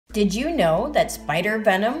Did you know that spider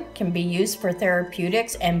venom can be used for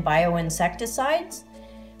therapeutics and bioinsecticides?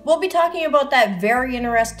 We'll be talking about that very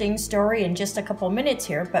interesting story in just a couple minutes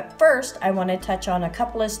here, but first I want to touch on a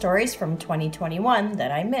couple of stories from 2021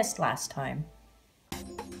 that I missed last time.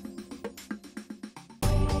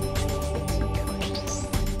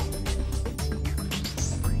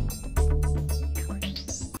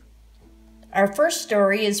 Our first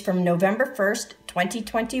story is from November 1st,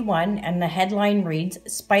 2021, and the headline reads,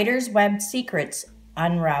 Spiders' Web Secrets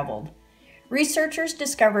Unraveled. Researchers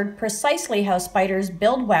discovered precisely how spiders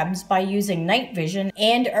build webs by using night vision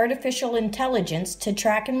and artificial intelligence to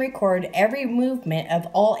track and record every movement of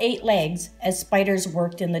all 8 legs as spiders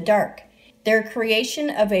worked in the dark. Their creation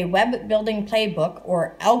of a web-building playbook,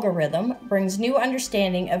 or algorithm, brings new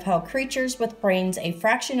understanding of how creatures with brains a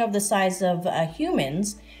fraction of the size of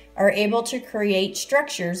humans are able to create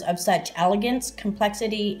structures of such elegance,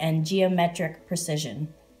 complexity, and geometric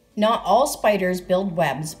precision. Not all spiders build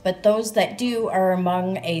webs, but those that do are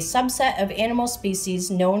among a subset of animal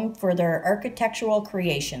species known for their architectural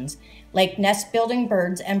creations, like nest-building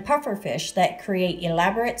birds and pufferfish that create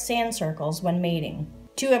elaborate sand circles when mating.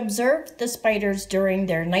 To observe the spiders during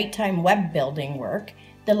their nighttime web-building work,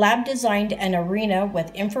 the lab designed an arena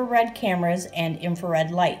with infrared cameras and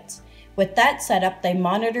infrared lights. With that setup, they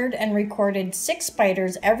monitored and recorded 6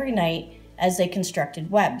 spiders every night as they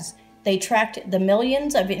constructed webs. They tracked the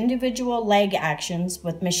millions of individual leg actions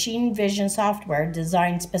with machine vision software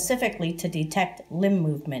designed specifically to detect limb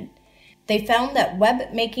movement. They found that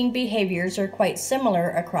web-making behaviors are quite similar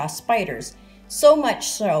across spiders, so much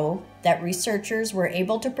so that researchers were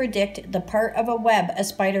able to predict the part of a web a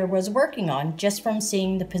spider was working on just from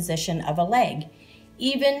seeing the position of a leg.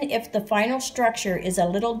 Even if the final structure is a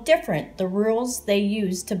little different, the rules they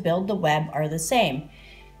use to build the web are the same.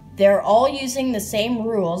 They're all using the same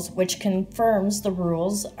rules, which confirms the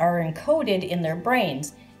rules are encoded in their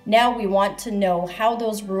brains. Now we want to know how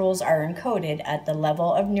those rules are encoded at the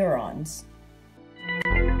level of neurons.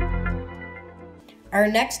 Our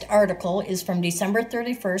next article is from December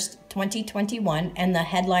 31st, 2021, and the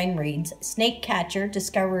headline reads, Snake Catcher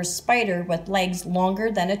Discovers Spider with Legs Longer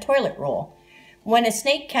Than a Toilet Roll. When a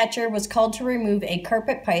snake catcher was called to remove a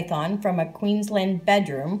carpet python from a Queensland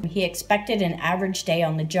bedroom, he expected an average day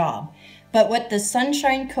on the job. But what the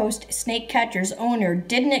Sunshine Coast snake catcher's owner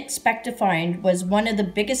didn't expect to find was one of the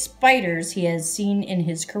biggest spiders he has seen in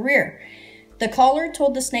his career. The caller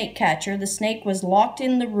told the snake catcher the snake was locked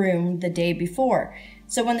in the room the day before.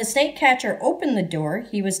 So when the snake catcher opened the door,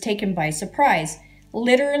 he was taken by surprise.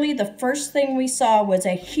 Literally, the first thing we saw was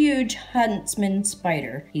a huge huntsman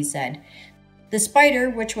spider, he said. The spider,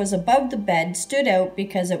 which was above the bed, stood out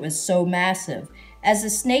because it was so massive. As the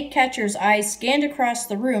snake catcher's eyes scanned across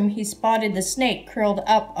the room, he spotted the snake curled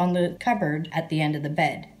up on the cupboard at the end of the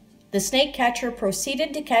bed. The snake catcher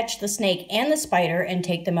proceeded to catch the snake and the spider and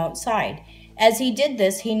take them outside. As he did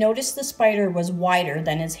this, he noticed the spider was wider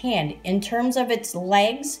than his hand. In terms of its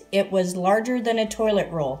legs, it was larger than a toilet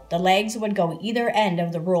roll. The legs would go either end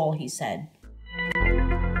of the roll, he said.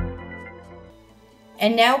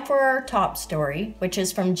 And now for our top story, which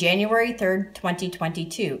is from January 3rd,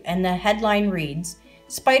 2022, and the headline reads,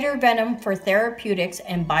 Spider Venom for Therapeutics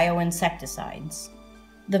and Bioinsecticides.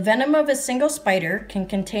 The venom of a single spider can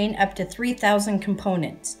contain up to 3,000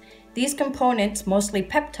 components. These components, mostly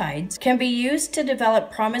peptides, can be used to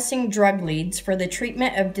develop promising drug leads for the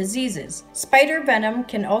treatment of diseases. Spider venom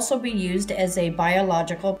can also be used as a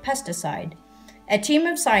biological pesticide. A team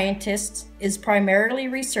of scientists is primarily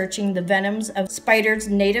researching the venoms of spiders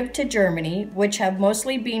native to Germany, which have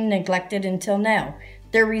mostly been neglected until now.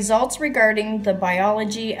 Their results regarding the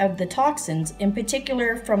biology of the toxins, in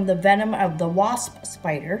particular from the venom of the wasp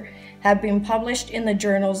spider, have been published in the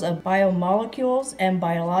journals of Biomolecules and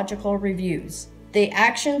Biological Reviews. The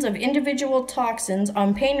actions of individual toxins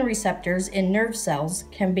on pain receptors in nerve cells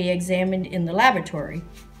can be examined in the laboratory.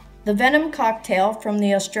 The venom cocktail from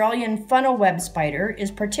the Australian funnel web spider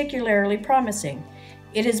is particularly promising.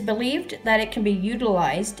 It is believed that it can be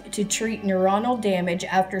utilized to treat neuronal damage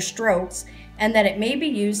after strokes and that it may be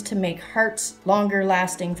used to make hearts longer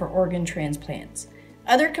lasting for organ transplants.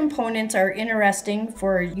 Other components are interesting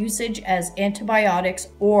for usage as antibiotics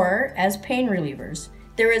or as pain relievers.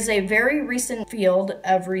 There is a very recent field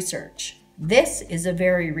of research. This is a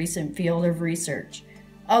very recent field of research.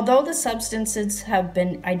 Although the substances have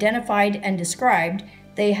been identified and described,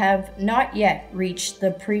 they have not yet reached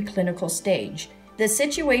the preclinical stage. The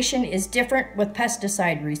situation is different with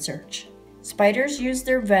pesticide research. Spiders use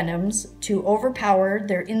their venoms to overpower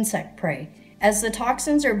their insect prey. As the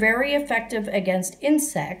toxins are very effective against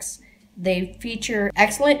insects, They feature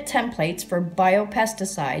excellent templates for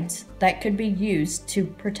biopesticides that could be used to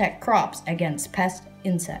protect crops against pest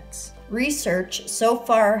insects. Research so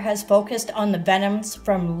far has focused on the venoms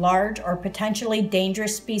from large or potentially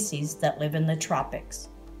dangerous species that live in the tropics.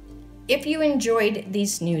 If you enjoyed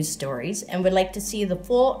these news stories and would like to see the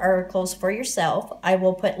full articles for yourself, I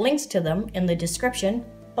will put links to them in the description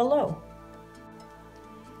below.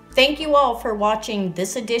 Thank you all for watching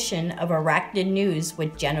this edition of Arachnid News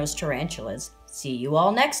with JENNO'S Tarantulas. See you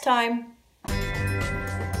all next time.